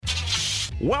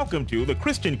Welcome to the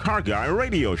Christian Car Guy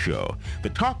Radio Show, the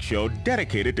talk show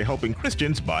dedicated to helping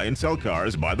Christians buy and sell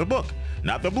cars by the book.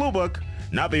 Not the blue book,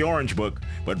 not the orange book,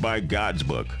 but by God's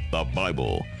book, the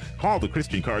Bible. Call the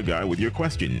Christian Car Guy with your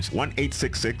questions,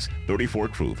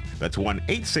 1-866-34-TRUTH. That's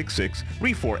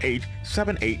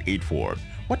 1-866-348-7884.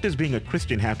 What does being a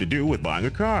Christian have to do with buying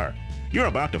a car? You're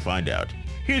about to find out.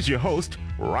 Here's your host,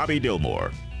 Robbie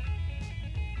Dilmore.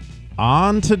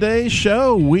 On today's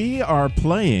show, we are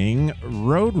playing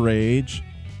Road Rage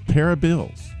Pair of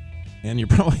Bills. And you're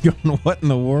probably going, what in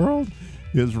the world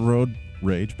is Road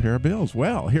Rage Pair of Bills?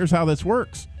 Well, here's how this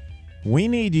works. We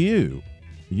need you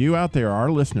out there,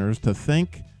 our listeners, to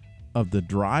think of the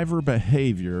driver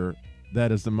behavior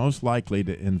that is the most likely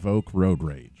to invoke road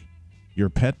rage. Your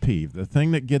pet peeve, the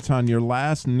thing that gets on your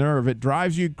last nerve, it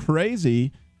drives you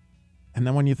crazy. And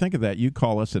then when you think of that, you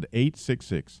call us at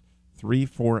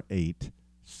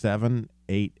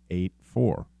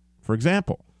 866-348-7884. For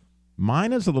example,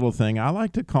 mine is a little thing I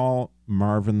like to call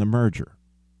Marvin the Merger.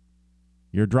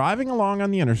 You're driving along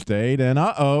on the interstate, and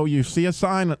you see a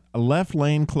sign, a left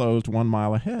lane closed 1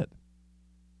 mile ahead.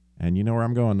 And you know where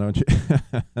I'm going, don't you?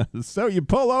 So you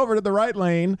pull over to the right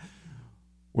lane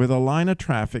with a line of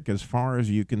traffic as far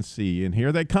as you can see, and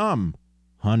here they come.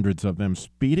 Hundreds of them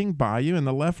speeding by you in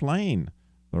the left lane.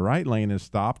 The right lane is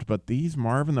stopped, but these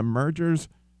Marvin the Mergers,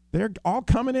 they're all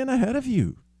coming in ahead of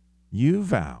you. You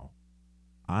vow,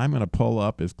 I'm going to pull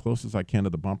up as close as I can to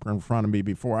the bumper in front of me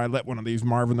before I let one of these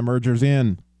Marvin the Mergers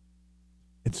in.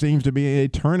 It seems to be an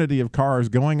eternity of cars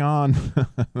going on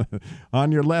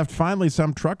on your left. Finally,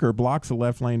 some trucker blocks the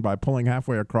left lane by pulling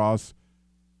halfway across.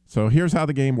 So here's how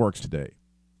the game works today.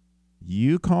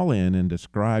 You call in and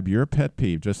describe your pet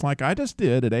peeve, just like I just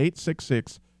did at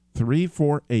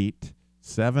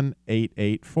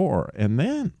 866-348-7884. And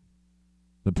then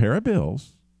the pair of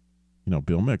Bills,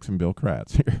 Bill Mix and Bill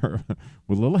Kratz here,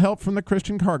 with a little help from the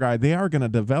Christian Car Guy, they are going to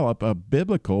develop a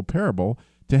biblical parable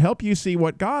to help you see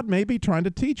what God may be trying to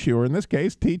teach you, or in this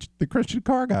case, teach the Christian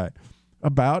Car Guy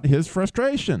about his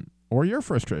frustration or your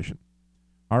frustration.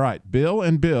 All right, Bill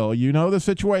and Bill, you know the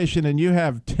situation, and you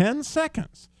have 10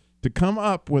 seconds to come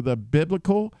up with a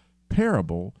biblical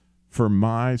parable for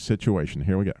my situation.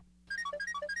 Here we go.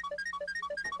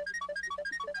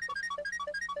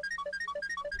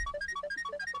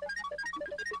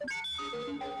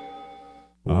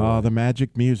 The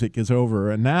magic music is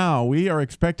over, and now we are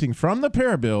expecting from the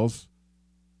pair of Bills,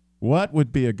 what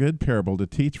would be a good parable to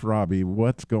teach Robbie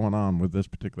what's going on with this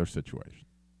particular situation?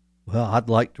 Well, I'd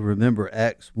like to remember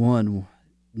Acts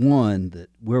 1:1 that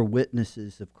we're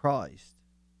witnesses of Christ.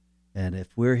 And if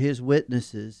we're his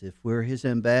witnesses, if we're his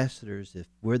ambassadors, if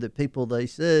we're the people they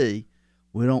see,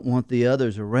 we don't want the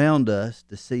others around us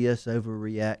to see us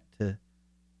overreact to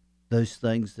those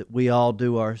things that we all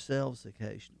do ourselves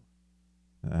occasionally.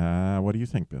 What do you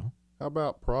think, Bill? How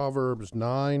about Proverbs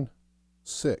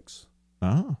 9:6?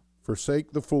 Oh.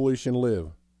 Forsake the foolish and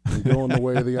live, and go in the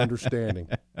way of the understanding.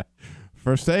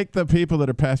 Forsake the people that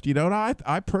are past.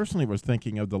 I personally was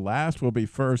thinking of the last will be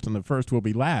first and the first will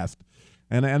be last.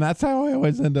 And that's how I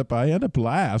always end up. I end up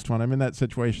last when I'm in that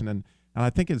situation. And I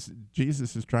think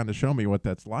Jesus is trying to show me what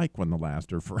that's like when the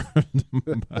last are first.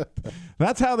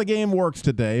 That's how the game works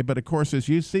today. But, of course, as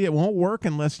you see, it won't work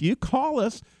unless you call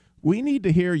us. We need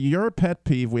to hear your pet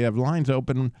peeve. We have lines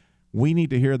open. We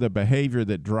need to hear the behavior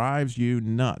that drives you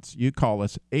nuts. You call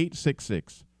us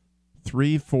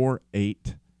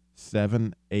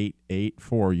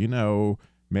 866-348-7884.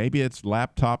 Maybe it's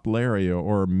Laptop Larry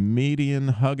or Median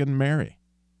Huggin' Mary.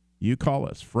 You call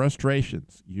us.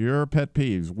 Frustrations, your pet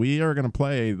peeves. We are going to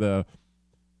play the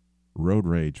Road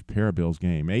Rage Pair of Bills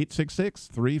game.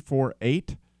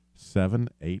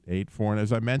 866-348-7884. And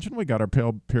as I mentioned, we got our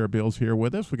pair of Bills here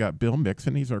with us. We got Bill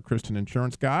Mixon. He's our Christian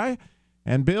insurance guy.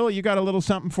 And, Bill, you got a little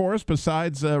something for us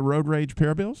besides Road Rage Pair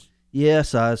of Bills?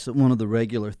 Yes, one of the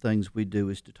regular things we do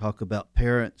is to talk about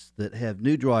parents that have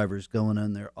new drivers going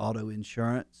on their auto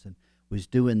insurance, and was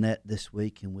doing that this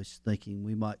week and was thinking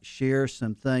we might share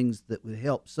some things that would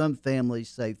help some families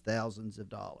save thousands of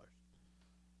dollars.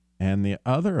 And the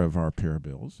other of our pair of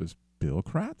Bills is Bill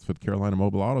Kratz with Carolina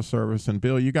Mobile Auto Service. And,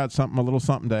 Bill, you got a little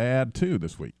something to add, too,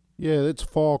 this week. Yeah, it's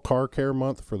Fall Car Care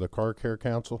Month for the Car Care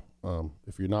Council.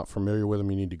 If you're not familiar with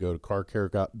them, you need to go to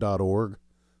carcare.org.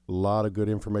 A lot of good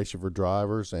information for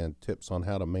drivers and tips on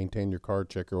how to maintain your car,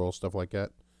 check your oil, stuff like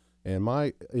that. And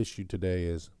my issue today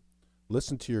is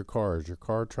listen to your car. Is your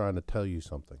car trying to tell you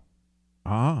something?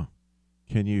 Can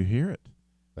you hear it?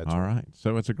 That's all right.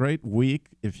 So it's a great week.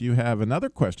 If you have another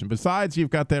question, besides you've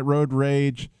got that road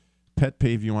rage pet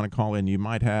peeve you want to call in, you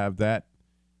might have that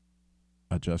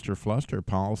adjuster fluster,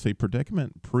 policy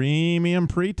predicament, premium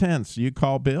pretense. You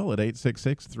call Bill at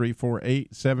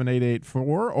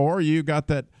 866-348-7884, or you got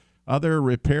that other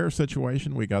repair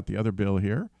situation. We got the other Bill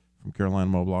here from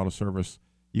Carolina Mobile Auto Service.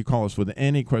 You call us with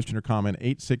any question or comment,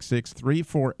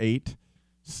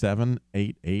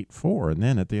 866-348-7884. And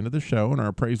then at the end of the show, in our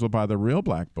appraisal by the Real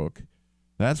Black Book,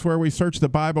 that's where we search the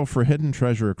Bible for hidden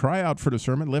treasure, cry out for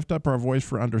discernment, lift up our voice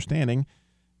for understanding.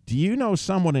 Do you know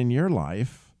someone in your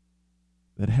life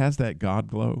that has that God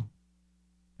glow?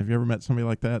 Have you ever met somebody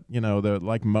like that? You know,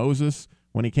 like Moses,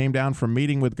 when he came down from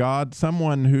meeting with God,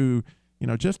 someone who, you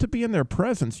know, just to be in their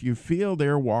presence, you feel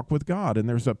their walk with God, and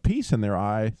there's a peace in their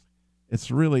eye.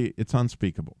 It's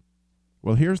unspeakable.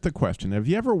 Well, here's the question. Have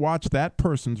you ever watched that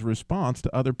person's response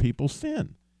to other people's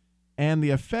sin and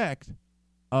the effect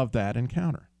of that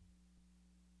encounter?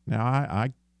 Now,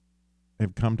 I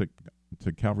have come to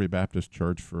Calvary Baptist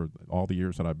Church for all the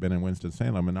years that I've been in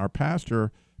Winston-Salem, and our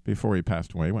pastor, before he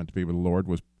passed away, went to be with the Lord,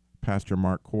 was Pastor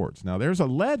Mark Quartz. Now, there's a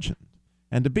legend,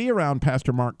 and to be around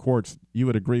Pastor Mark Quartz, you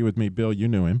would agree with me, Bill, you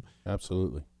knew him.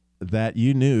 Absolutely. That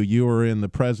you knew you were in the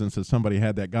presence of somebody who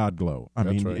had that God glow.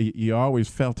 That's right. You always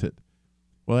felt it.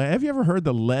 Well, have you ever heard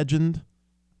the legend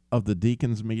of the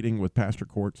deacons meeting with Pastor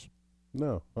Quartz?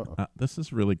 No. This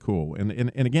is really cool.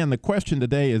 And again, the question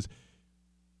today is,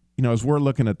 you know, as we're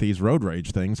looking at these road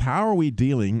rage things, how are we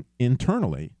dealing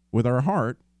internally with our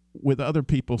heart with other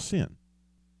people's sin?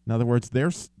 In other words,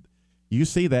 you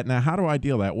see that. Now, how do I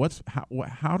deal with that?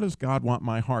 How does God want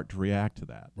my heart to react to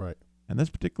that? Right. And this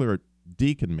particular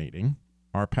deacon meeting,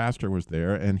 our pastor was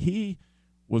there, and he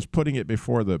was putting it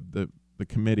before the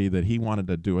committee that he wanted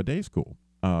to do a day school,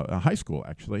 a high school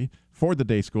actually, for the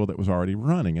day school that was already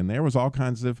running. And there was all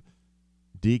kinds of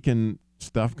deacon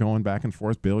stuff going back and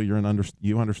forth. Bill, you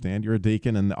understand, you're a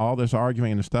deacon, and all this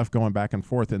arguing and stuff going back and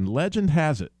forth. And legend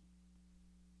has it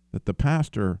that the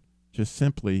pastor just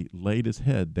simply laid his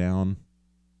head down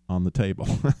on the table.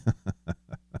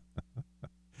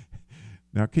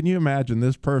 Now, can you imagine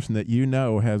this person that you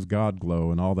know has God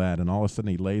glow and all that, and all of a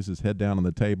sudden he lays his head down on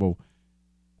the table?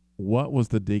 What was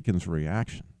the deacon's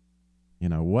reaction? You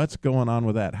know, what's going on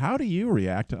with that? How do you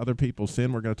react to other people's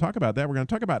sin? We're going to talk about that. We're going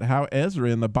to talk about how Ezra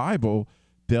in the Bible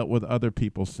dealt with other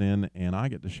people's sin, and I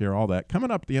get to share all that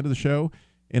coming up at the end of the show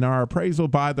in our appraisal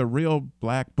by the Real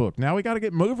Black Book. Now we got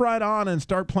to move right on and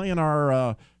start playing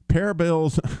our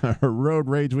Parables Road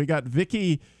Rage. We got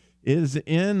Vicki is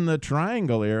in the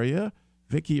Triangle area.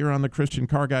 Vicki, you're on the Christian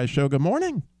Car Guy Show. Good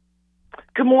morning.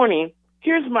 Good morning.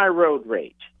 Here's my road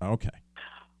rage. Okay.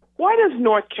 Why does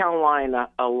North Carolina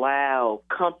allow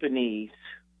companies,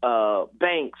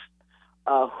 banks,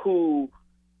 who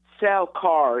sell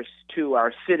cars to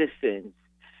our citizens,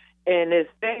 and if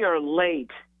they are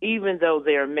late, even though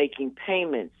they're making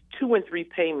payments, 2 and 3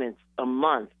 payments a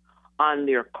month on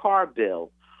their car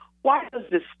bill, why does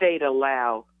the state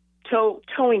allow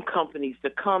towing companies to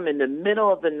come in the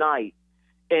middle of the night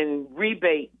and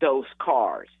rebate those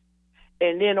cars?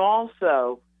 And then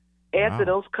also, after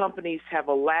those companies have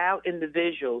allowed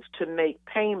individuals to make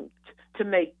 2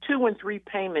 and 3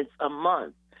 payments a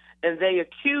month, and they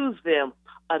accuse them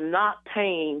of not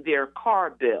paying their car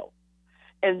bill,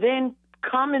 and then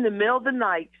come in the middle of the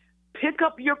night, pick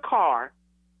up your car,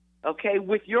 okay,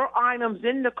 with your items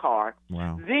in the car,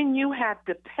 then you have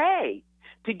to pay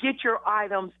to get your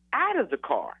items out of the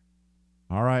car.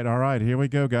 All right. Here we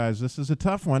go, guys. This is a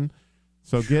tough one.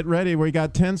 So get ready. We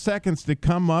got 10 seconds to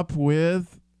come up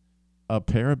with a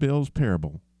Parables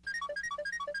parable.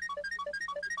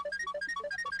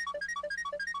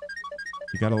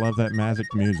 You got to love that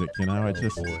magic music, you know.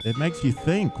 It makes you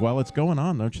think while it's going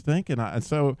on, don't you think? And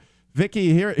so,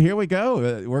 Vicki, here we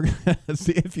go. We're going to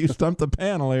see if you stump the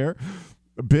panel here.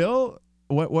 Bill,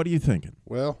 what are you thinking?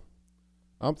 Well,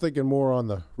 I'm thinking more on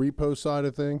the repo side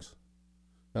of things.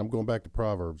 I'm going back to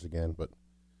Proverbs again, but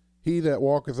he that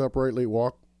walketh uprightly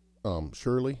walk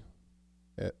surely,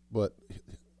 but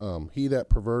he that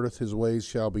perverteth his ways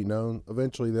shall be known.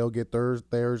 Eventually they'll get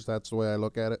theirs. That's the way I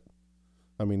look at it.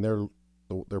 I mean,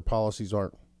 their policies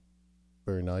aren't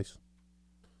very nice.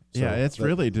 So yeah, it's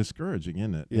really discouraging,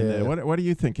 isn't it? Yeah. And, what are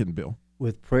you thinking, Bill?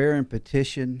 With prayer and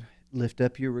petition, lift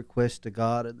up your request to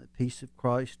God, and the peace of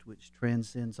Christ, which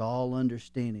transcends all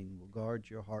understanding, will guard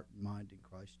your heart and mind in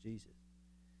Christ Jesus.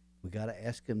 We got to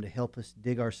ask him to help us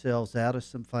dig ourselves out of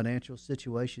some financial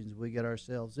situations we get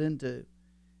ourselves into,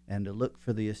 and to look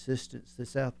for the assistance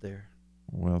that's out there.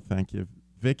 Well, thank you.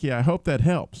 Vicki, I hope that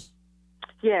helps.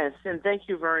 Yes, and thank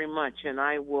you very much. And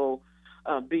I will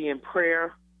be in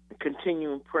prayer,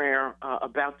 continue in prayer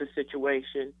about the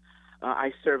situation.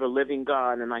 I serve a living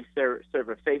God, and I serve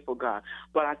a faithful God.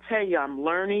 But I tell you, I'm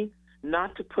learning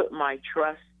not to put my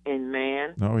trust in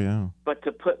man, Oh, yeah. but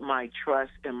to put my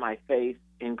trust and my faith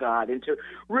in God, and to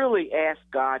really ask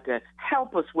God to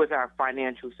help us with our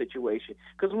financial situation.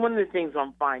 Because one of the things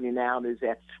I'm finding out is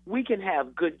that we can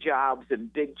have good jobs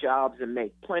and big jobs and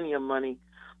make plenty of money,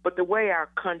 but the way our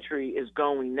country is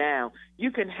going now,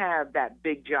 you can have that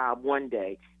big job one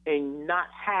day and not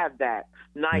have that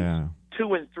nice Yeah.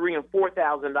 $2,000 and $3,000 and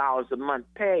 $4,000 a month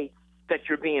pay that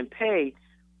you're being paid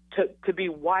to be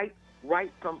wiped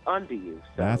right from under you.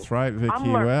 So That's right, Vicky.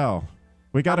 I'm learning. Well,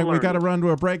 we got to learning. run to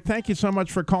a break. Thank you so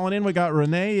much for calling in. We got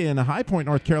Renee in High Point,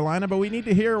 North Carolina, but we need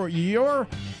to hear your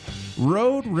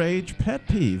road rage pet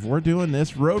peeve. We're doing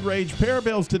this road rage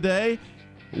parables today.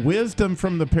 Wisdom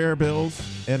from the parables,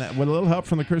 and with a little help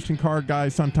from the Christian Car Guy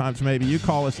sometimes maybe. You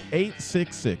call us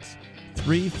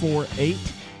 866-348.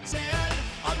 Said,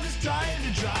 I'm just trying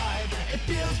to drive. It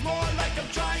feels more like I'm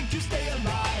trying to stay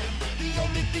alive. The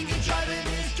only thing you're driving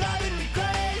is driving me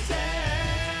crazy.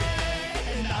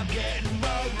 And I'm getting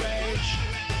road rage.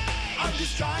 I'm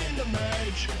just trying to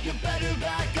merge. You better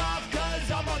back off, cause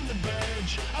I'm on the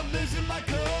verge. I'm losing my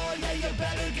cool, yeah, you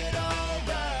better get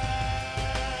over.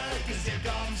 Cause here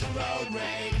comes a road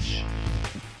rage.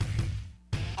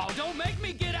 Oh, don't make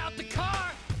me get out the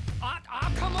car.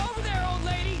 I'll come over there, old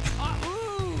lady.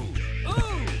 Ooh.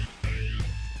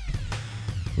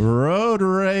 Road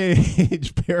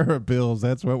Rage Parables.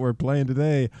 That's what we're playing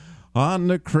today on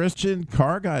the Christian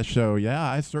Car Guy Show. Yeah,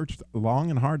 I searched long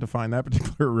and hard to find that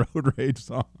particular Road Rage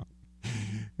song.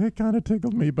 It kind of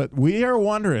tickled me, but we are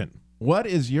wondering, what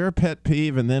is your pet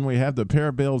peeve? And then we have the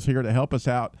parables here to help us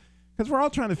out, because we're all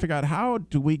trying to figure out, how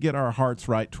do we get our hearts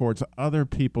right towards other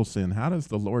people's sin? How does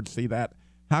the Lord see that?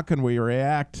 How can we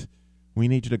react? We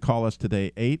need you to call us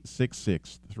today.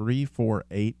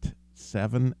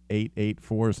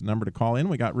 866-348-7884 is the number to call in.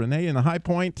 We got Renee in the High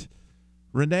Point.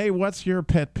 Renee, what's your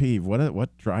pet peeve?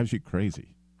 What drives you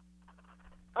crazy?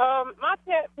 My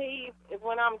pet peeve is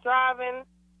when I'm driving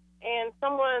and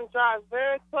someone drives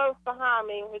very close behind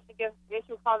me, which I guess you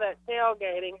would call that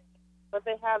tailgating, but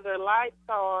they have their lights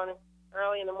on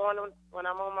early in the morning when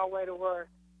I'm on my way to work.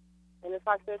 And it's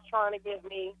like they're trying to get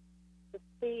me to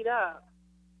speed up.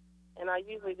 And I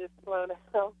usually just slow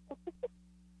down.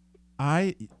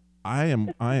 I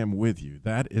am with you.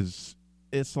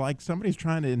 It's like somebody's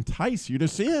trying to entice you to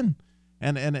sin.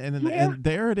 And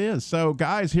there it is. So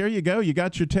guys, here you go. You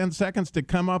got your 10 seconds to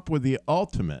come up with the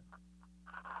ultimate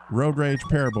road rage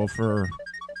parable for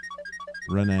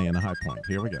Renee in a High Point.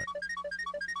 Here we go.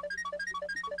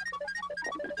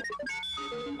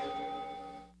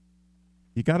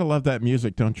 You got to love that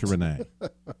music, don't you, Renee?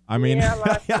 I mean, Yeah, I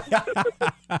like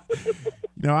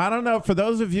I don't know. For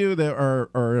those of you that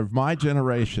are of my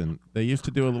generation, they used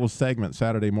to do a little segment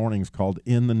Saturday mornings called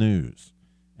In the News.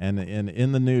 And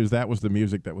in the news, that was the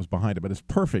music that was behind it. But it's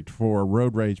perfect for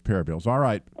road rage parables. All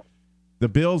right. The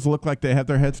Bills look like they have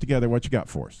their heads together. What you got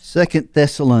for us? 2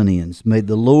 Thessalonians, may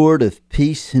the Lord of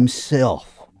peace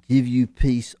himself give you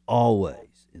peace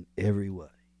always in every way.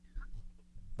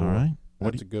 All right.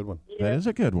 That's a good one. That is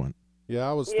a good one. Yeah,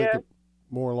 I was Yeah. thinking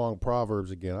more along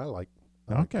Proverbs again. I like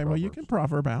Okay, well, you can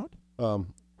proverb out.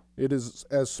 It is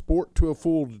as sport to a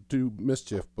fool to do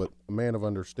mischief, but a man of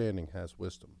understanding has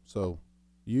wisdom. So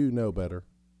you know better.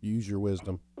 Use your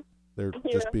wisdom. They're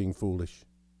just being foolish.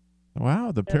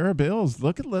 Wow, the pair of Bills.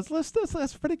 Look at let's list this.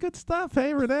 That's pretty good stuff.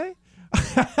 Hey, Renee.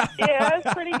 Yeah,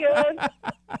 it's pretty good. I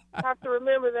have to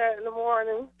remember that in the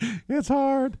morning. It's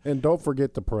hard. And don't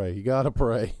forget to pray. You got to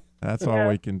pray. That's all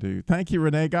we can do. Thank you,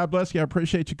 Renee. God bless you. I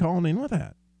appreciate you calling in with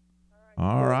that.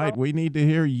 All right. We need to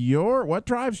hear what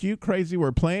drives you crazy.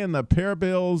 We're playing the Pair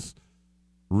Bills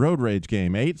Road Rage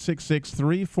game.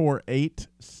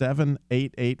 866-348-7884.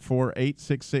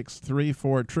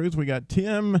 866-34-TRUTH. We got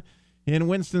Tim in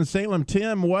Winston-Salem.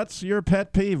 Tim, what's your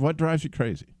pet peeve? What drives you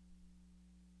crazy?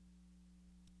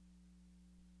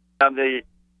 On the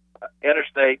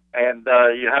interstate, and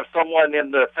you have someone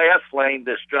in the fast lane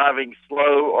that's driving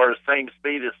slow or the same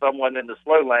speed as someone in the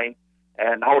slow lane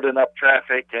and holding up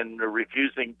traffic and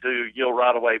refusing to yield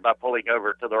right away by pulling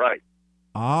over to the right.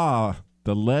 Ah,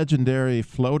 the legendary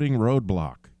floating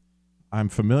roadblock. I'm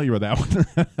familiar with that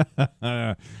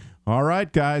one. All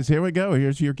right, guys, here we go.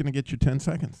 You're going to get your 10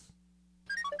 seconds.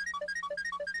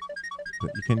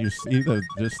 Can you see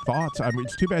just thoughts? I mean,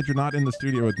 it's too bad you're not in the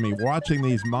studio with me watching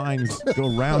these minds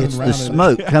go round It's and round. the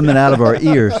smoke coming out of our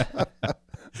ears.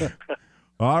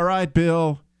 All right,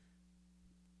 Bill.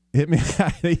 Hit me.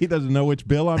 He doesn't know which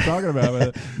Bill I'm talking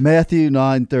about. Matthew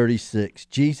 9:36.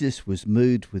 Jesus was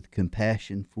moved with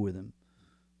compassion for them.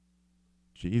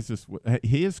 Jesus,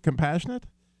 he is compassionate?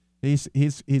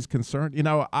 He's concerned. You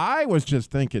know, I was just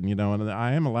thinking, you know, and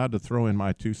I am allowed to throw in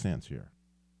my 2 cents here.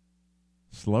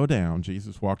 Slow down.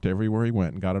 Jesus walked everywhere he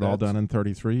went and got it all done in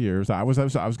 33 years. I was going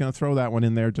to throw that one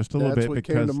in there just a little bit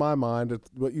because came to my mind. It's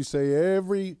what you say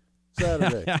every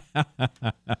Saturday.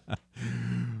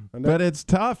 But it's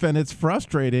tough and it's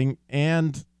frustrating,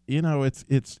 and you know, it's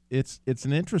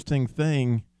an interesting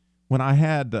thing. When I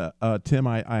had Tim,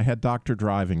 I had Dr.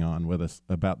 Driving on with us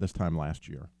about this time last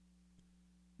year.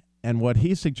 And what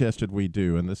he suggested we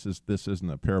do, and this isn't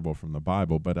a parable from the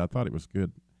Bible, but I thought it was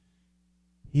good.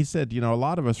 He said, you know, a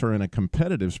lot of us are in a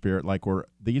competitive spirit, like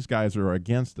these guys are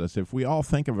against us. If we all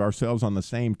think of ourselves on the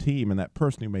same team, and that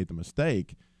person who made the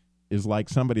mistake is like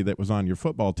somebody that was on your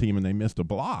football team and they missed a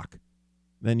block,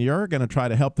 then you're going to try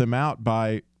to help them out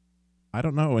by, I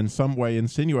don't know, in some way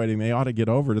insinuating they ought to get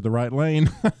over to the right lane.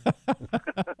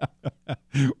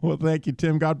 Well, thank you,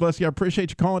 Tim. God bless you. I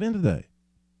appreciate you calling in today.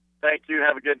 Thank you.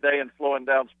 Have a good day. And slowing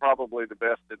down is probably the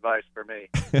best advice for me.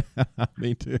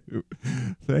 Me too.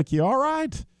 Thank you. All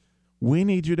right. We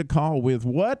need you to call with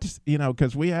what, you know,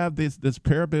 because we have this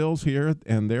pair of bills here,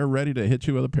 and they're ready to hit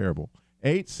you with a parable.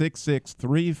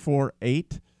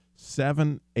 866-348-7884,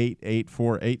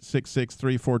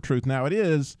 866-34-TRUTH. Now, it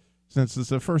is, since it's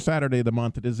the first Saturday of the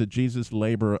month, it is a Jesus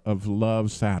Labor of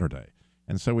Love Saturday.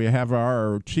 And so we have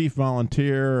our chief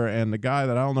volunteer and the guy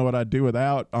that I don't know what I'd do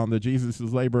without on the Jesus'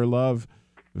 Labor of Love,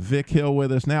 Vic Hill,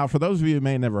 with us. Now, for those of you who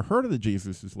may have never heard of the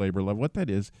Jesus' Labor of Love, what that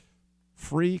is,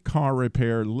 free car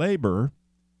repair labor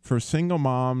for single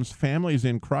moms, families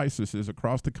in crises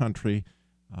across the country,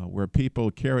 where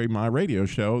people carry my radio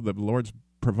show. The Lord's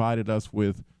provided us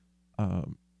with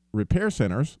repair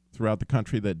centers throughout the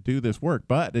country that do this work,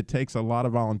 but it takes a lot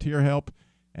of volunteer help.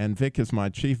 And Vic is my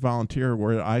chief volunteer,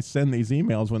 where I send these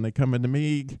emails when they come into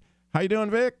me. How you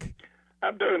doing, Vic?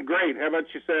 I'm doing great. How about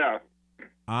yourself?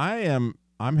 I'm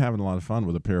having a lot of fun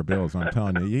with a pair of bills. I'm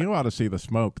telling you, you ought to see the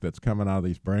smoke that's coming out of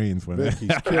these brains when Vic,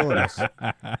 he's killing us.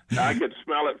 I could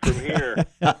smell it from here.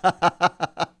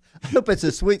 I hope it's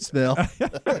a sweet smell.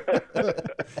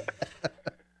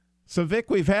 So, Vic,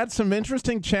 we've had some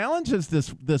interesting challenges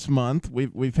this month.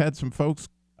 We've had some folks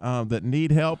that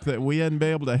need help that we hadn't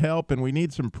been able to help, and we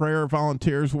need some prayer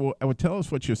volunteers. Tell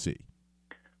us what you see.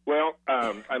 Well,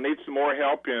 I need some more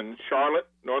help in Charlotte,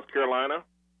 North Carolina,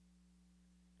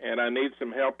 and I need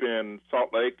some help in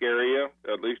Salt Lake area,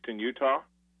 at least in Utah.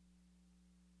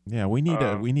 Yeah, we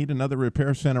need another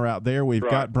repair center out there. We've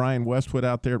right. got Brian Westwood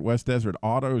out there at West Desert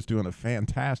Auto, who's doing a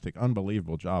fantastic,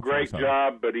 unbelievable job. Great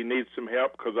job, but he needs some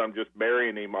help because I'm just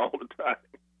burying him all the time.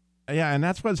 Yeah, and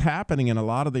that's what's happening in a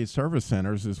lot of these service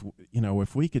centers is, you know,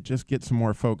 if we could just get some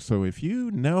more folks. So if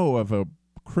you know of a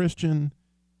Christian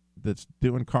that's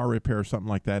doing car repair or something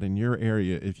like that in your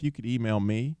area, if you could email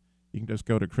me, you can just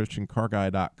go to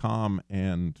ChristianCarGuy.com,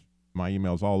 and my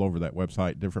email's all over that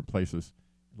website, different places.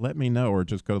 Let me know, or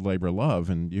just go to Labor of Love,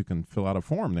 and you can fill out a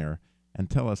form there and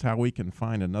tell us how we can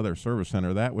find another service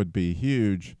center. That would be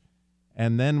huge.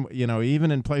 And then, you know,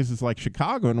 even in places like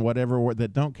Chicago and whatever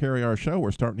that don't carry our show,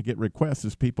 we're starting to get requests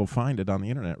as people find it on the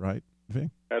internet, right, Vic?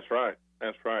 That's right.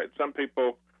 That's right. Some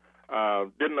people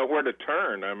didn't know where to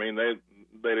turn. I mean, they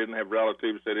didn't have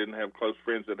relatives. They didn't have close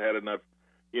friends that had enough,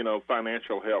 you know,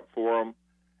 financial help for them.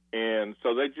 And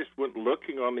so they just went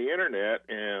looking on the internet,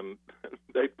 and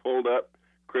they pulled up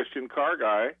Christian Car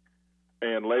Guy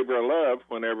and Labor of Love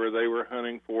whenever they were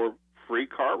hunting for free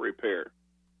car repair.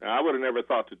 Now, I would have never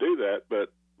thought to do that,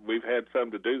 but we've had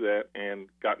some to do that and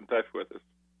got in touch with us.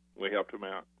 We helped them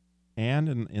out.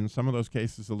 And in some of those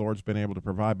cases, the Lord's been able to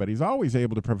provide, but he's always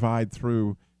able to provide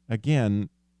through, again,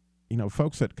 you know,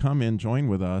 folks that come in, join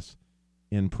with us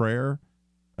in prayer.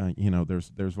 You know,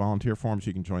 there's volunteer forms.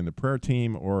 You can join the prayer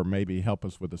team or maybe help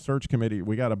us with the search committee.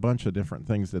 We got a bunch of different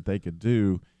things that they could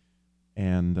do,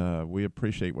 and we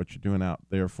appreciate what you're doing out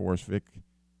there for us, Vic.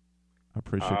 I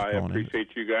appreciate you calling in. I appreciate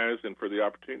you guys and for the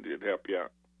opportunity to help you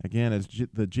out. Again, it's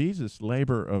the Jesus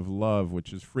Labor of Love,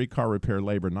 which is free car repair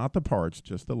labor, not the parts,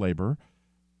 just the labor,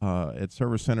 at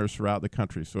service centers throughout the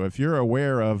country. So if you're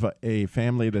aware of a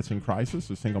family that's in crisis,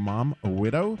 a single mom, a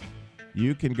widow,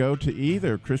 you can go to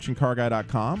either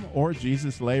ChristianCarGuy.com or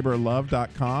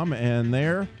JesusLaborLove.com, and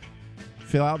there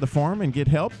fill out the form and get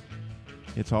help.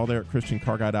 It's all there at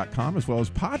ChristianCarGuy.com, as well as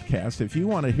podcasts. If you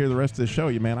want to hear the rest of the show,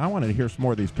 I want to hear some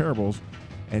more of these parables,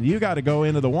 and you got to go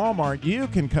into the Walmart. You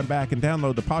can come back and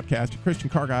download the podcast at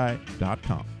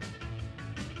ChristianCarGuy.com.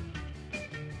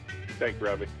 Thank you,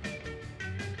 Robbie.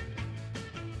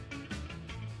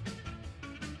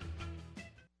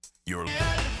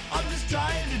 I'm just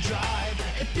trying to drive.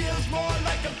 It feels more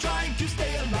like I'm trying to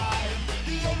stay alive.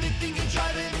 The only thing in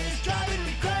driving is driving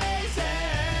me crazy.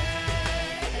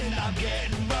 And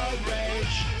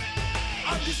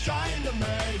just trying to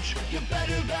merge. You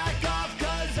better back off,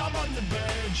 cause I'm on the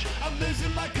verge. I'm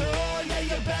losing my cool, yeah,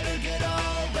 you better get over.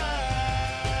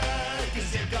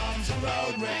 Cause here comes the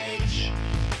road rage.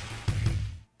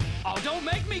 Oh, don't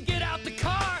make me get out the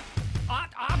car.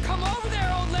 I'll come over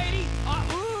there, old lady.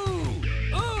 Ooh.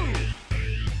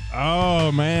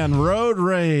 Oh, man, road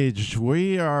rage.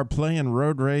 We are playing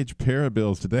road rage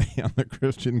parabills today on the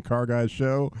Christian Car Guy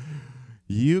Show.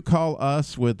 You call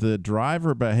us with the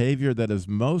driver behavior that is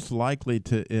most likely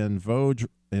to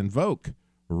invoke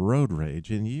road rage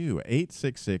in you.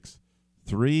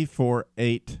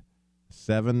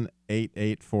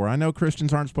 866-348-7884. I know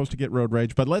Christians aren't supposed to get road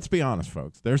rage, but let's be honest,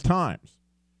 folks. There's times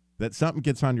that something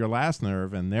gets on your last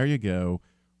nerve, and there you go.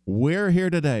 We're here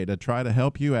today to try to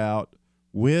help you out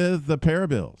with the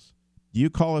parabills. You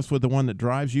call us with the one that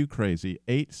drives you crazy.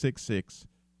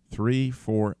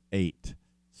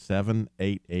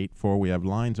 866-348-7884. We have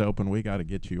lines open. We got to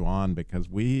get you on because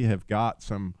we have got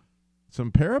some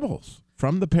parables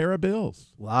from the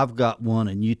parabills. Well, I've got one,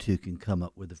 and you two can come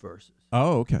up with the verses.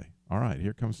 Oh, okay. All right.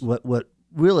 Here comes. What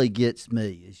really gets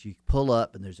me is you pull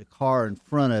up, and there's a car in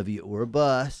front of you or a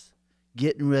bus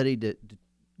getting ready to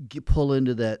pull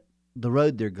into the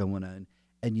road they're going on,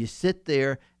 and you sit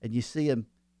there and you see them.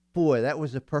 Boy, that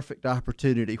was a perfect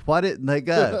opportunity. Why didn't they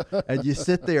go? And you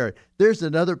sit there. There's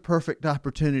another perfect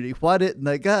opportunity. Why didn't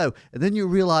they go? And then you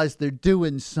realize they're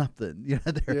doing something. You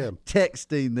know, they're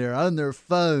texting. They're on their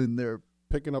phone. They're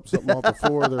picking up something off the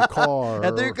floor of their car.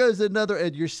 And there goes another.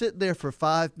 And you're sitting there for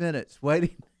 5 minutes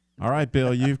waiting. All right,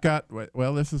 Bill, you've got.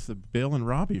 Well, this is the Bill and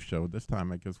Robbie show this time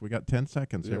because we got 10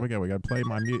 seconds. Here we go. We got to play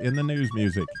my in the news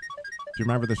music. Do you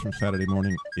remember this from Saturday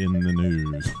morning? In the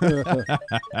news.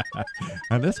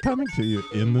 And this coming to you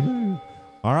in the news.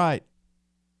 All right,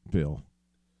 Bill,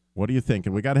 what are you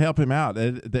thinking? We got to help him out.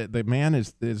 The man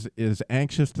is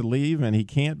anxious to leave, and he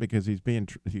can't because he's being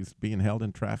held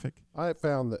in traffic. I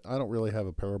found that I don't really have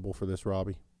a parable for this,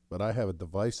 Robbie, but I have a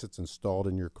device that's installed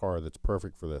in your car that's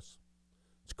perfect for this.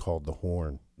 It's called the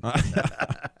horn.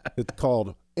 It's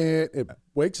called, it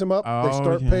wakes them up. They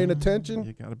start paying attention.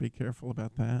 You got to be careful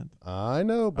about that. I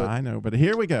know, but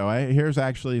here we go. Here's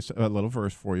actually a little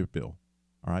verse for you, Bill.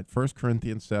 All right, 1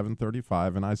 Corinthians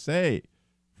 7:35, and I say,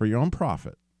 for your own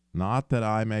profit, not that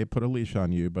I may put a leash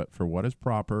on you, but for what is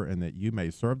proper, and that you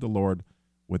may serve the Lord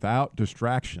without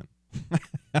distraction.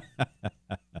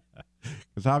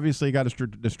 Because obviously you got a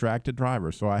distracted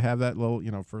driver. So I have that little,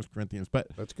 1 Corinthians. But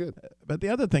that's good. But the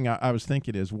other thing I was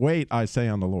thinking is, wait, I say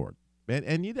on the Lord.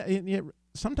 And you,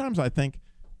 sometimes I think,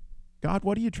 God,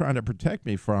 what are you trying to protect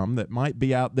me from that might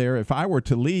be out there if I were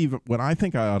to leave when I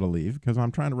think I ought to leave, because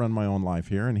I'm trying to run my own life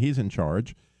here and he's in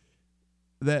charge,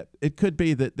 that it could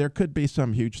be that there could be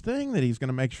some huge thing that he's going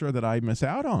to make sure that I miss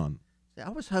out on. I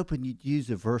was hoping you'd use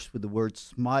a verse with the word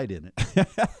smite in it.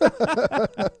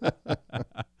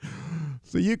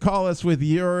 So you call us with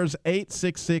yours.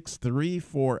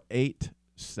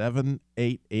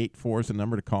 866-348-7884 is the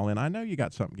number to call in. I know you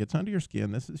got something gets under your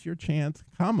skin. This is your chance.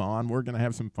 Come on, we're going to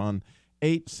have some fun.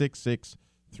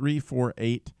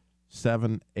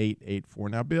 866-348-7884.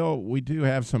 Now, Bill, we do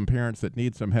have some parents that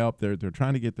need some help. They're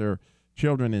trying to get their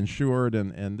children insured,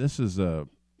 and this is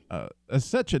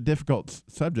such a difficult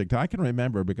subject. I can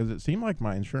remember because it seemed like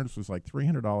my insurance was like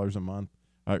 $300 a month.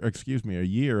 A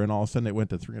year, and all of a sudden it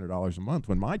went to $300 a month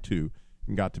when my two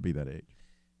got to be that age.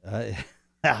 I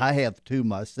have two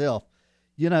myself.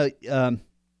 New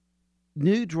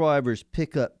drivers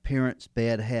pick up parents'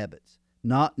 bad habits,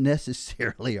 not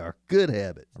necessarily our good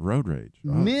habits. Road rage.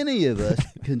 Oh. Many of us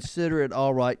consider it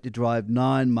all right to drive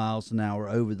 9 miles an hour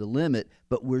over the limit,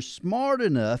 but we're smart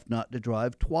enough not to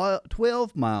drive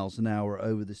 12 miles an hour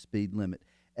over the speed limit.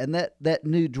 And that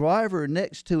new driver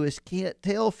next to us can't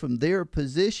tell from their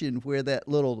position where that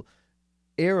little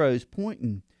arrow's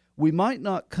pointing. We might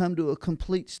not come to a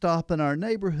complete stop in our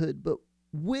neighborhood, but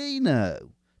we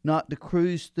know not to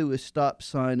cruise through a stop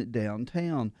sign at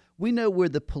downtown. We know where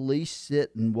the police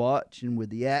sit and watch and where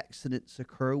the accidents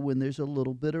occur when there's a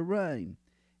little bit of rain.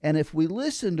 And if we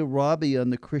listen to Robbie on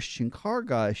the Christian Car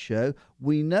Guy show,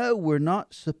 we know we're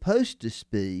not supposed to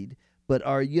speed, but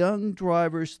our young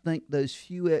drivers think those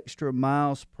few extra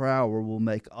miles per hour will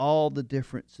make all the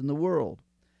difference in the world.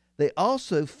 They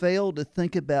also fail to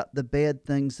think about the bad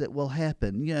things that will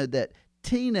happen. That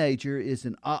teenager is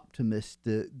an optimist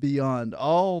beyond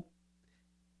all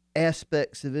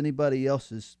aspects of anybody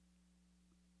else's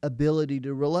ability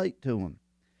to relate to them.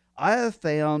 I have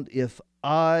found if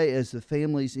I, as the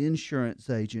family's insurance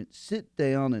agent, sit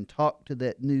down and talk to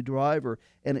that new driver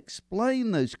and explain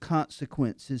those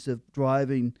consequences of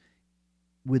driving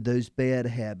with those bad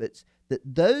habits, that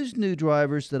those new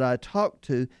drivers that I talked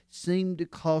to seem to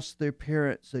cost their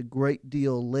parents a great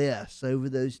deal less over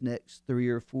those next 3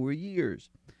 or 4 years.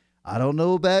 I don't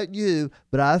know about you,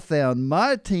 but I found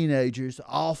my teenagers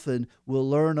often will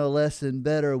learn a lesson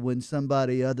better when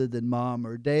somebody other than mom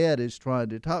or dad is trying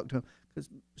to talk to them, because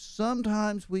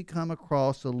sometimes we come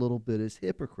across a little bit as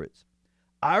hypocrites.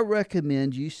 I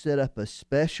recommend you set up a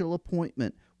special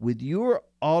appointment with your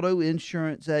auto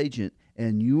insurance agent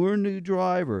and your new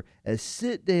driver, as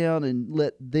sit down and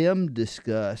let them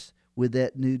discuss with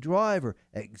that new driver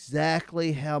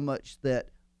exactly how much that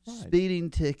speeding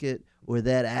ticket or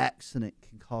that accident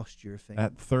can cost your family.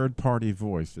 That third-party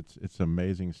voice, it's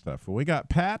amazing stuff. Well, we got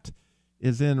Pat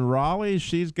is in Raleigh.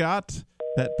 She's got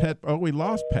that pet. Oh, we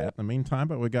lost Pat in the meantime,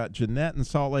 but we got Jeanette in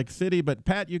Salt Lake City. But,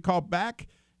 Pat, you call back.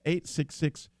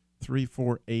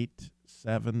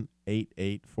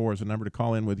 866-348-7884 is the number to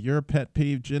call in with your pet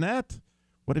peeve. Jeanette,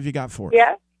 what have you got for us?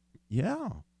 Yeah. Yeah.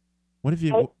 What have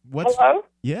you? What's? Hello?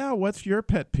 Yeah. What's your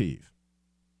pet peeve?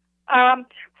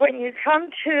 When you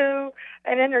come to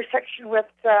an intersection with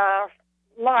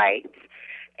lights,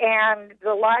 and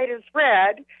the light is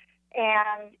red,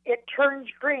 and it turns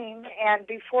green, and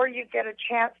before you get a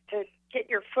chance to get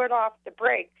your foot off the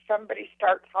brake, somebody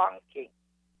starts honking.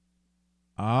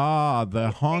 Ah,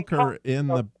 the honker in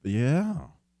the They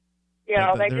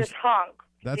just honk.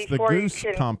 That's the goose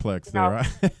complex there, right?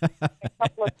 A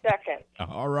couple of seconds.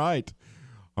 All right.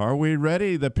 Are we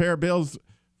ready? The pair of bills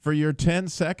for your 10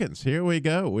 seconds. Here we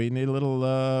go. We need a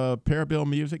little pair of bill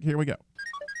music. Here we go.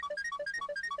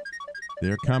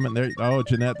 They're coming. Oh,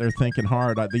 Jeanette, they're thinking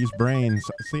hard. These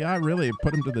brains. See, I really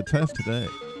put them to the test today.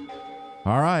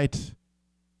 All right.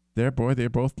 They're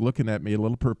both looking at me a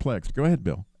little perplexed. Go ahead,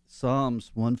 Bill.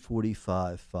 Psalms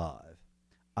 145:5.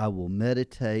 I will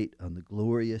meditate on the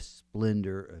glorious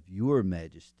splendor of your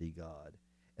majesty, God,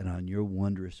 and on your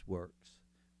wondrous works.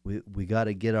 We got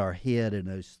to get our head and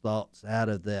those thoughts out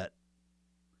of that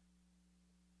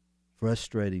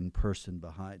frustrating person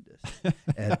behind us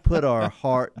and put our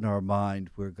heart and our mind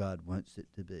where God wants it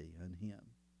to be, on him.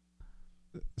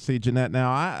 See, Jeanette, now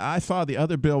I saw the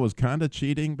other Bill was kind of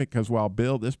cheating, because while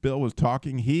this Bill was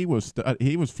talking, he was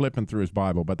flipping through his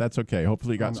Bible, but that's okay.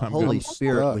 Hopefully you got something Holy good.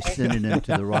 Spirit was sending him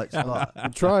to the right spot.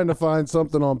 I'm trying to find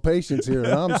something on patience here,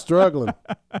 and I'm struggling.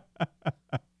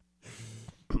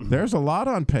 There's a lot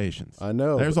on patience. I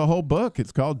know. There's a whole book.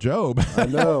 It's called Job. I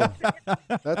know.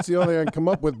 That's the only thing I can come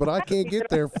up with, but I can't get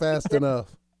there fast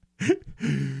enough.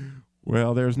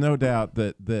 Well, there's no doubt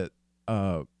that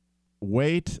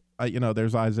wait,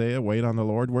 there's Isaiah, wait on the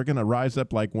Lord. We're going to rise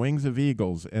up like wings of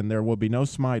eagles, and there will be no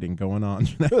smiting going on.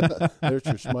 There's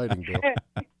your smiting, Bill.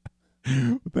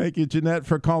 Thank you, Jeanette,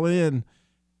 for calling in.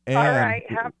 And all right,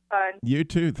 have fun. You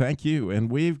too, thank you.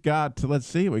 And we've got,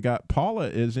 we got Paula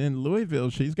is in Louisville.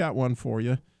 She's got one for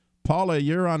you. Paula,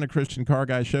 you're on the Christian Car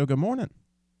Guy Show. Good morning.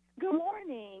 Good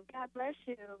morning. God bless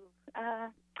you.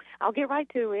 I'll get right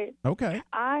to it. Okay.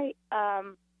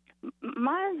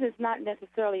 Mine is not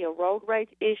necessarily a road rage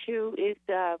issue. It's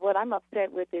what I'm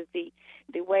upset with is the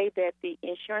way that the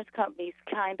insurance companies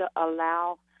kind of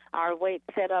allow our way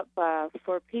set up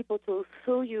for people to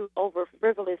sue you over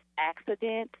frivolous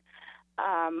accident.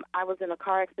 I was in a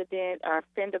car accident, or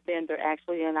fender bender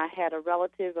actually, and I had a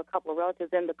couple of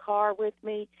relatives in the car with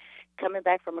me, coming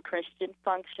back from a Christian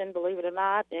function, believe it or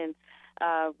not, and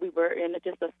we were in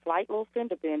just a slight little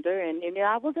fender bender, and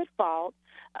I was at fault,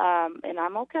 and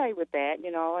I'm okay with that,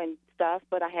 and stuff,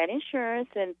 but I had insurance,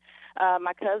 and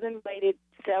my cousin waited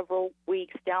several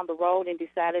weeks down the road and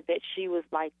decided that she was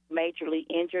like majorly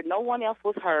injured. No one else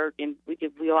was hurt, and we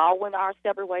all went our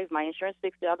separate ways. My insurance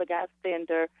fixed the other guy's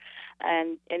fender,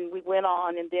 and we went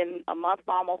on, and then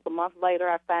almost a month later,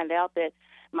 I found out that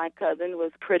my cousin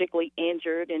was critically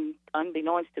injured, and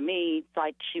unbeknownst to me, it's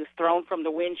like she was thrown from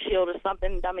the windshield or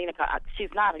something. I mean,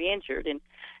 she's not injured, and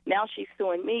now she's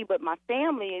suing me, but my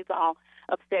family is all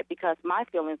upset because my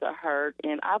feelings are hurt,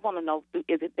 and I want to know,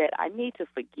 is it that I need to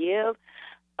forgive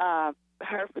her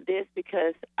for this?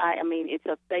 Because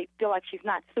they feel like she's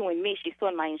not suing me, she's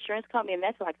suing my insurance company, and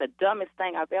that's like the dumbest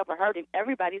thing I've ever heard, and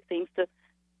everybody seems to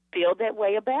feel that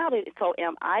way about it. So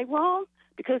am I wrong?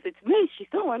 Because it's me she's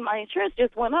suing. My insurance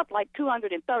just went up like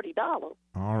 $230. All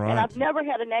right. And I've never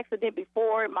had an accident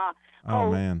before in my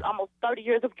almost 30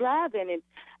 years of driving,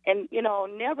 and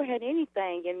never had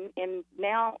anything, and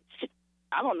now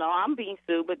I don't know, I'm being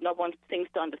sued, but no one seems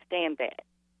to understand that.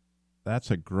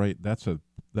 That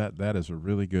is a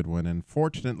really good one. And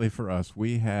fortunately for us,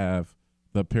 we have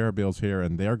the pair of bills here,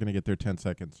 and they're going to get their 10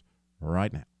 seconds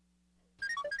right now.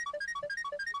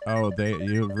 Oh,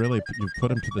 you put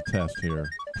them to the test here.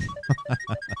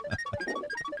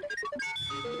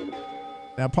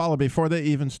 Now, Paula, before they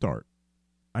even start,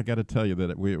 I got to tell you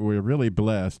that we're really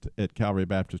blessed at Calvary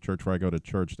Baptist Church, where I go to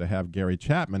church, to have Gary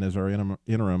Chapman as our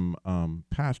interim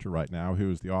pastor right now,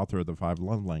 who is the author of the 5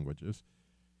 Love Languages.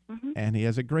 Mm-hmm. And he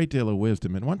has a great deal of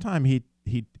wisdom. And one time he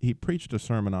preached a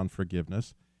sermon on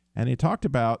forgiveness, and he talked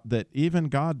about that even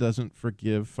God doesn't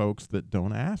forgive folks that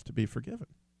don't ask to be forgiven.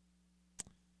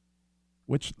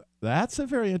 Which, that's a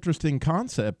very interesting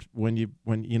concept when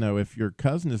if your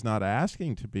cousin is not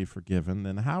asking to be forgiven,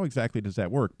 then how exactly does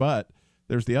that work? But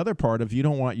there's the other part of, you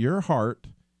don't want your heart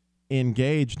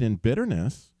engaged in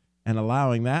bitterness and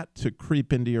allowing that to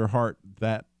creep into your heart,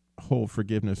 that whole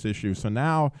forgiveness issue. So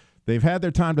now they've had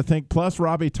their time to think, plus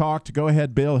Robbie talked. Go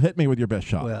ahead, Bill, hit me with your best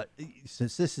shot. Well,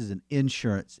 since this is an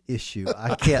insurance issue,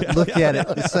 I can't look at it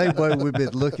the same way we've been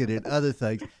looking at other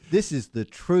things. This is the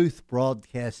Truth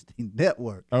Broadcasting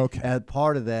Network. Okay. And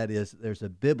part of that is there's a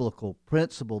biblical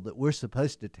principle that we're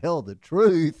supposed to tell the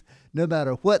truth no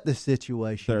matter what the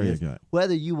situation there is. You go.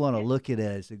 Whether you want to look at it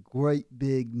as a great,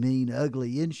 big, mean,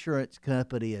 ugly insurance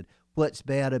company and what's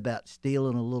bad about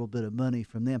stealing a little bit of money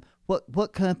from them.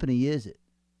 What company is it?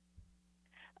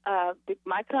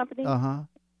 My company.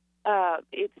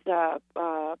 It's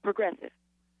Progressive.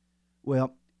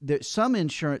 Well, some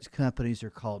insurance companies are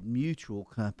called mutual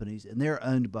companies, and they're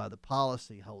owned by the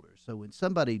policyholders. So when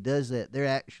somebody does that, they're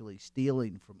actually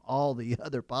stealing from all the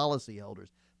other policyholders.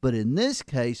 But in this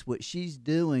case, what she's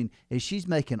doing is she's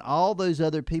making all those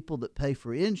other people that pay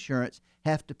for insurance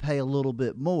have to pay a little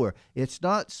bit more. It's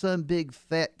not some big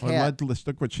fat cat. Well, let's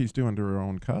look what she's doing to her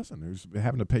own cousin, who's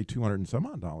having to pay $200 and some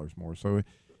odd more. So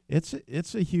it's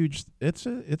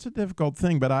a difficult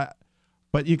thing.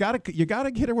 But you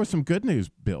gotta hit her with some good news,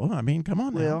 Bill. I mean, come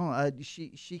on now. Well,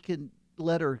 she can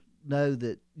let her know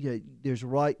that there's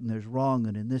right and there's wrong,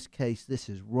 and in this case, this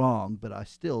is wrong. But I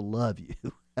still love you.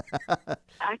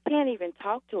 I can't even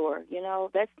talk to her.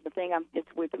 That's the thing. It's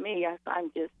with me.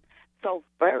 I'm just so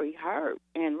very hurt,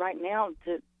 and right now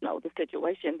to know the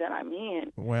situation that I'm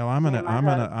in. Well, I'm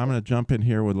gonna jump in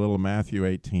here with a little Matthew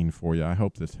 18 for you. I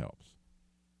hope this helps,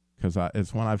 because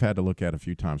it's one I've had to look at a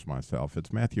few times myself.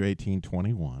 It's Matthew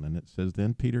 18:21, and it says,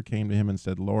 "Then Peter came to him and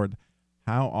said, Lord,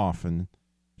 how often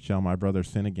shall my brother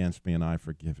sin against me and I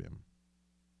forgive him?"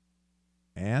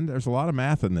 And there's a lot of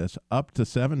math in this. Up to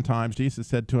 7 times. Jesus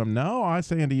said to him, "No, I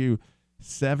say unto you,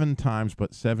 7 times,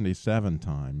 but 77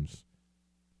 times."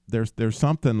 There's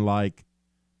something like,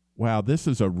 wow, this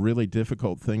is a really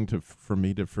difficult thing for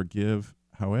me to forgive.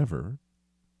 However,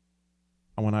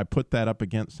 when I put that up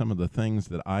against some of the things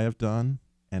that I have done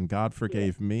and God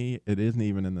forgave me, it isn't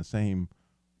even in the same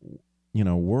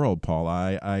world, Paul.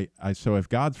 So if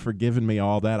God's forgiven me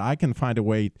all that, I can find a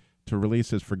way to release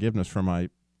his forgiveness from my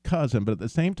cousin, but at the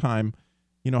same time,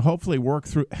 hopefully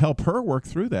help her work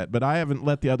through that. But I haven't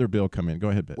let the other Bill come in. Go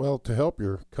ahead, Bill. Well, to help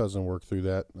your cousin work through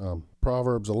that,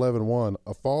 Proverbs 11:1,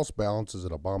 a false balance is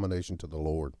an abomination to the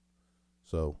Lord.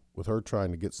 So with her trying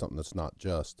to get something that's not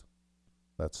just,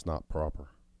 that's not proper.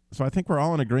 So I think we're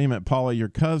all in agreement, Paula, your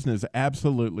cousin has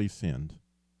absolutely sinned.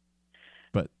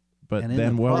 But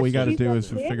then what we got to do is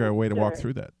figure out a way to walk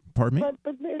through that. Pardon me?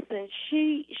 But listen,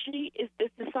 she is.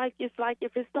 It's like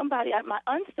if it's somebody, my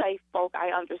unsafe folk,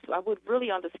 I would really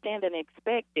understand and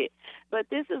expect it. But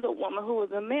this is a woman who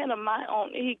is a man of my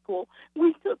own equal.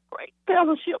 We took great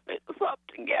fellowship up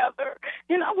together,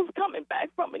 and I was coming back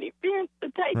from an event to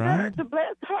take her to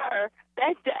bless her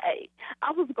that day.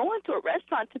 I was going to a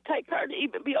restaurant to take her to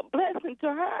even be a blessing to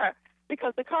her,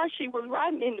 because the car she was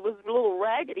riding in was a little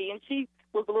raggedy, and she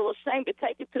was a little ashamed to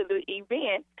take it to the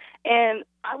event. And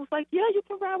I was like, yeah, you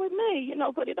can ride with me,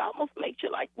 but it almost makes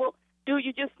you like, well, do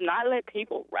you just not let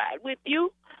people ride with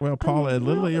you? Well, Paula, a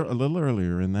little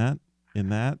earlier in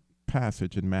that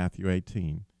passage in Matthew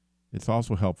 18, it's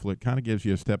also helpful. It kind of gives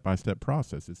you a step-by-step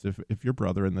process. It's if your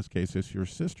brother, in this case, if your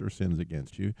sister sins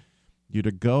against you, you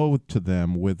to go to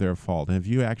them with their fault. Have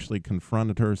you actually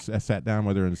confronted her, sat down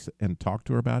with her, and talked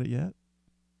to her about it yet?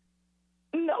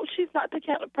 No, she's not the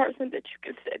kind of person that you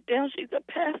can sit down. She's a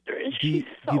pastor, and she's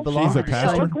so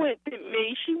eloquent than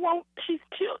me.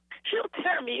 She'll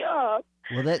tear me up.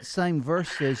 Well, that same verse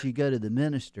says you go to the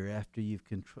minister after you've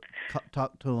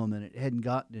talked to him and it hadn't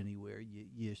gotten anywhere.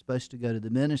 You're supposed to go to the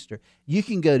minister. You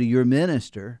can go to your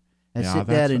minister and sit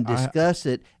down and discuss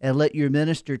it and let your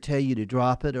minister tell you to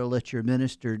drop it, or let your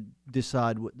minister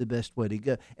decide what the best way to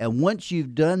go. And once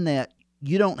you've done that,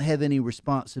 you don't have any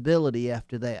responsibility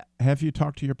after that. Have you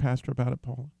talked to your pastor about it,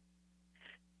 Paula?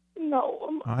 No.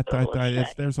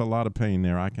 There's a lot of pain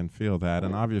there. I can feel that.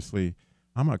 And obviously,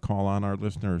 I'm going to call on our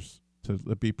listeners to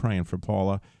be praying for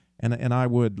Paula. And I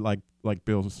would, like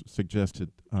Bill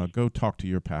suggested, go talk to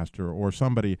your pastor or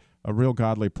somebody, a real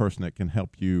godly person that can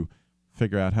help you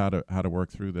figure out how to work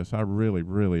through this. I really,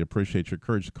 really appreciate your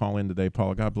courage to call in today,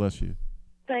 Paula. God bless you.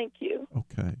 Thank you.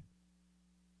 Okay.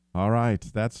 All right.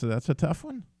 That's a tough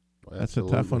one. That's a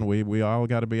tough one. We all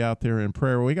got to be out there in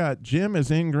prayer. We got Jim is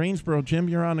in Greensboro. Jim,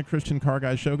 you're on the Christian Car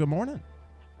Guy Show. Good morning.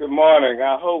 Good morning.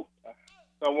 I hope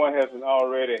someone hasn't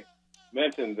already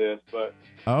mentioned this, but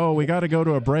oh, we got to go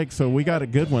to a break, so we got a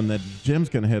good one that Jim's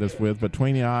going to hit us with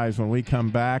between the eyes. When we come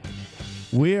back,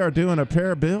 we are doing a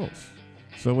pair of bills.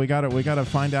 So we got to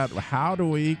find out, how do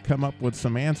we come up with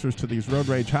some answers to these road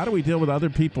rage? How do we deal with other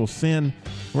people's sin?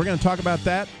 We're going to talk about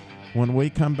that when we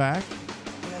come back.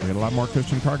 We got a lot more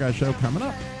Christian Car Guy Show coming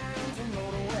up.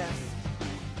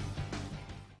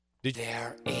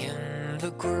 There in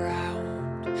the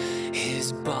ground,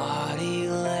 his body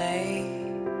lay,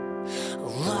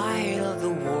 light of the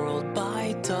world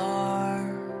by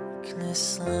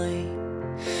darkness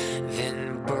slain,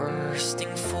 then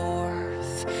bursting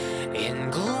forth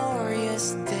in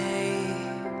glorious day,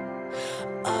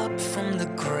 up from the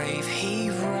grave he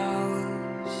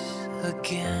rose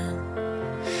again.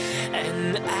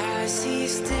 And as he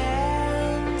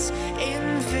stands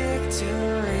in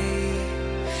victory,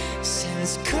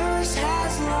 sin's curse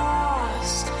has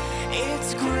lost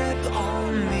its grip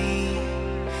on me,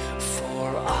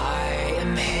 for I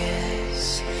am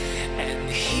his and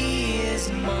he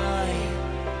is mine,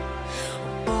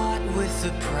 bought with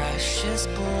the precious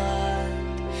blood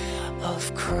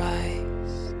of Christ.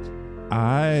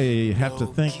 I have to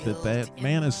think that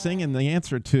man is singing the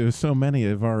answer to so many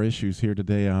of our issues here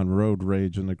today on Road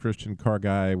Rage and the Christian Car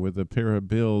Guy with a pair of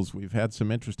bills. We've had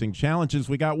some interesting challenges.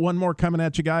 We got one more coming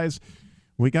at you guys.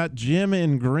 We got Jim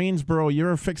in Greensboro.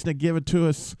 You're fixing to give it to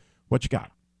us. What you got?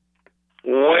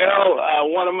 well,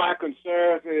 one of my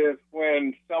concerns is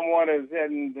when someone is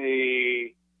in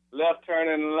the left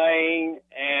turning lane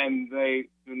and they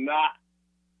do not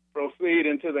proceed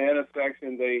into the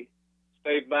intersection, they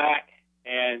stay back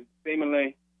and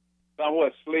seemingly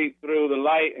somewhat sleep through the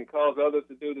light and cause others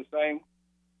to do the same.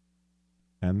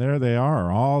 And there they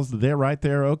are. They're right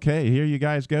there. Okay, here you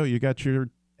guys go. You got your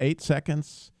 8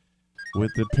 seconds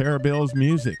with the Parabills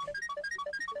music.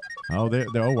 Oh,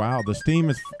 oh, wow. The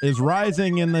steam is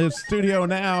rising in the studio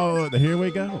now. Here we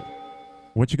go.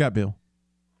 What you got, Bill?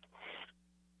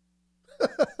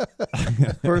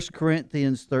 1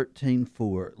 Corinthians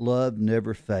 13:4. Love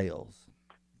never fails.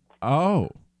 Oh,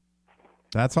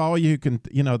 that's all you can,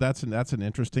 that's an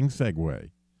interesting segue.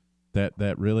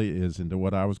 That really is into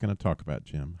what I was going to talk about,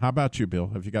 Jim. How about you, Bill?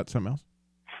 Have you got something else?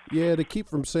 Yeah, to keep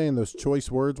from saying those choice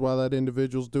words while that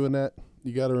individual's doing that,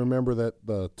 you got to remember that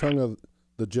the tongue of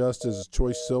the just is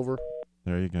choice silver.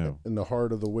 There you go. And the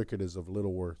heart of the wicked is of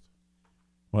little worth.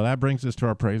 Well, that brings us to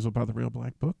our appraisal by the Real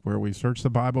Black Book, where we search the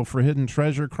Bible for hidden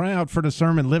treasure, cry out for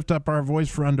discernment, lift up our voice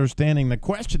for understanding. The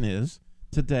question is,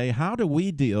 today, how do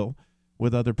we deal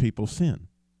with other people's sin?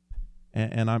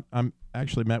 And I'm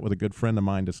actually met with a good friend of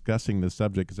mine discussing this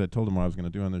subject because I told him what I was going to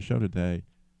do on the show today.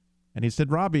 And he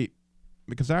said, Robbie,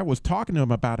 because I was talking to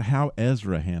him about how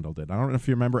Ezra handled it. I don't know if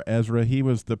you remember Ezra. He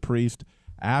was the priest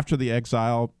after the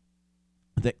exile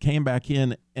that came back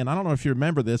in. And I don't know if you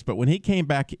remember this, but when he came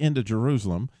back into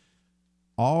Jerusalem,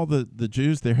 all the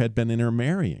Jews there had been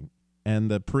intermarrying. And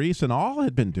the priests and all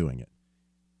had been doing it.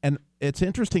 And it's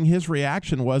interesting, his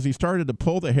reaction was he started to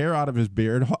pull the hair out of his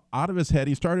beard, out of his head.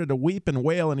 He started to weep and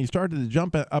wail, and he started to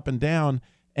jump up and down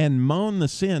and moan the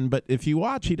sin. But if you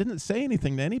watch, he didn't say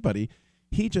anything to anybody.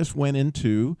 He just went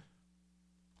into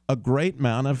a great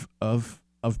amount of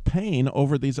pain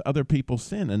over these other people's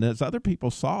sin. And as other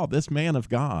people saw this man of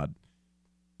God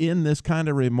in this kind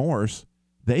of remorse,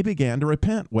 they began to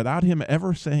repent without him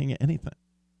ever saying anything.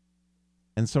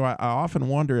 And so I often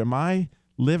wonder, am I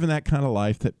living that kind of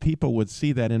life that people would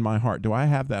see that in my heart? Do I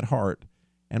have that heart?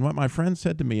 And what my friend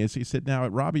said to me is, he said, now,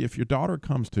 Robbie, if your daughter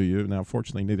comes to you, now,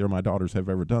 fortunately, neither of my daughters have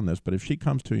ever done this, but if she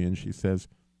comes to you and she says,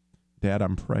 Dad,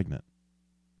 I'm pregnant.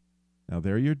 Now,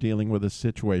 there you're dealing with a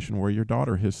situation where your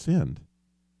daughter has sinned.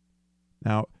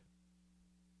 Now,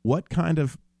 what kind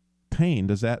of pain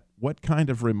does that, what kind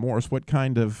of remorse, what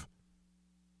does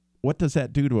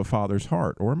that do to a father's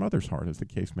heart or a mother's heart, as the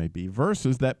case may be,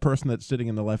 versus that person that's sitting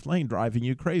in the left lane driving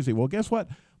you crazy? Well, guess what?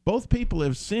 Both people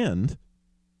have sinned,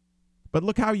 but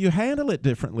look how you handle it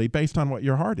differently based on what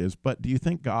your heart is. But do you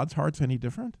think God's heart's any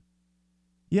different?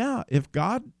 Yeah, if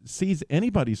God sees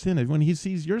anybody's sin, and when he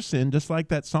sees your sin, just like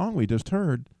that song we just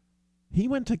heard, he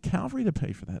went to Calvary to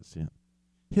pay for that sin.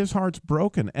 His heart's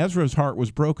broken. Ezra's heart was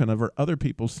broken over other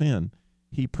people's sin.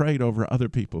 He prayed over other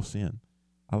people's sin.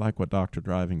 I like what Dr.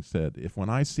 Driving said. If when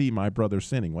I see my brother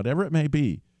sinning, whatever it may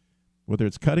be, whether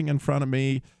it's cutting in front of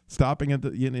me, stopping at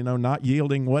the, not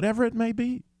yielding, whatever it may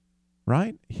be,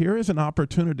 right? Here is an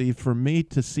opportunity for me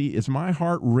to see, is my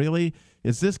heart really,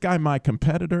 is this guy my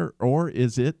competitor, or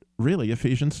is it really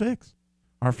Ephesians 6?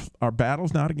 Our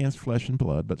battle's not against flesh and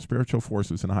blood, but spiritual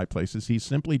forces in high places. He's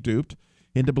simply duped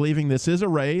into believing this is a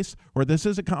race, or this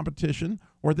is a competition,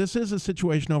 or this is a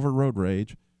situation over road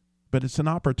rage. But it's an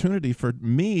opportunity for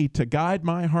me to guide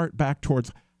my heart back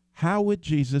towards, how would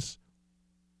Jesus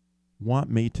want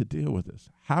me to deal with this?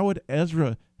 How would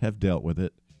Ezra have dealt with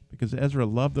it? Because Ezra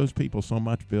loved those people so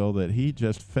much, Bill, that he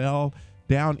just fell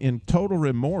down in total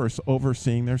remorse over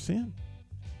seeing their sin.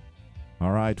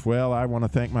 All right. Well, I want to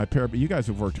thank my pair, but you guys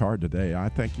have worked hard today. I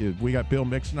thank you. We got Bill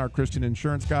Mixon, our Christian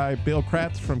insurance guy, Bill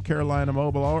Kratz from Carolina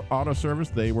Mobile Auto Service.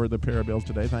 They were the pair of Bills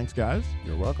today. Thanks, guys.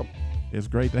 You're welcome. It's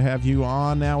great to have you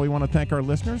on. Now we want to thank our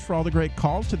listeners for all the great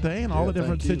calls today and all the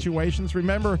different situations.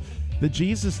 Remember, the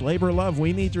Jesus Labor of Love.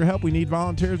 We need your help. We need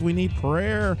volunteers. We need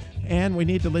prayer. And we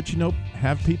need to let you know,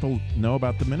 have people know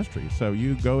about the ministry. So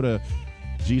you go to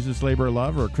Jesus Labor of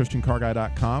Love or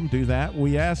ChristianCarGuy.com. Do that.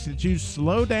 We ask that you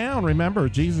slow down. Remember,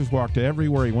 Jesus walked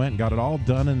everywhere he went and got it all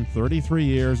done in 33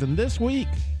 years. And this week,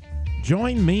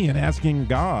 join me in asking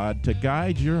God to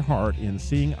guide your heart in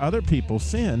seeing other people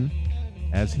sin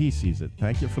as he sees it.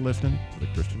 Thank you for listening to the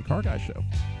Christian Car Guy Show.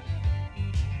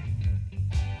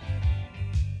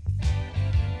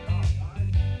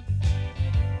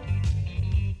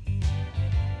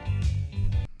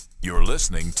 You're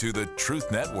listening to the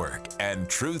Truth Network and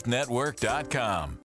TruthNetwork.com.